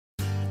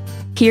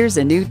Here's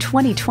a new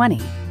 2020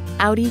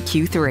 Audi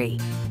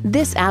Q3.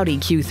 This Audi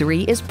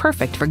Q3 is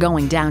perfect for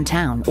going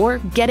downtown or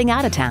getting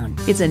out of town.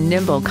 It's a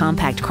nimble,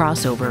 compact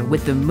crossover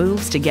with the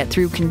moves to get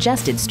through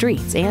congested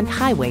streets and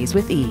highways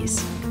with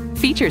ease.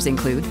 Features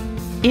include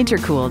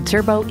intercooled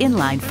turbo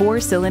inline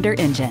 4-cylinder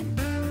engine,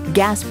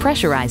 gas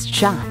pressurized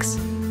shocks,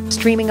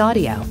 streaming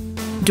audio,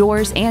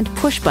 doors and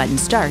push-button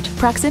start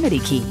proximity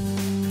key,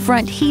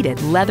 front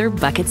heated leather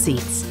bucket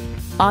seats,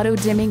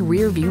 auto-dimming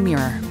rear view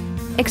mirror,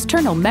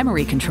 external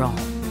memory control,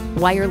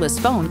 wireless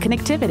phone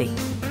connectivity,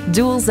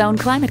 dual zone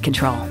climate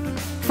control,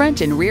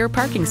 front and rear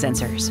parking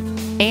sensors,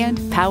 and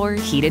power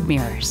heated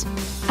mirrors.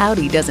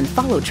 Audi doesn't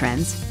follow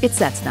trends, it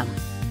sets them.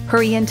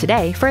 Hurry in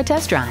today for a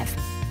test drive.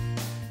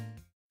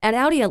 At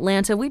Audi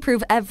Atlanta, we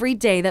prove every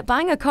day that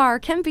buying a car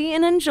can be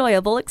an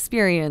enjoyable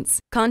experience.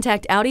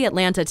 Contact Audi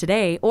Atlanta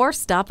today or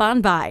stop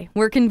on by.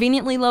 We're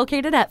conveniently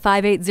located at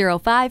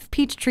 5805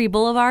 Peachtree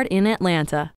Boulevard in Atlanta.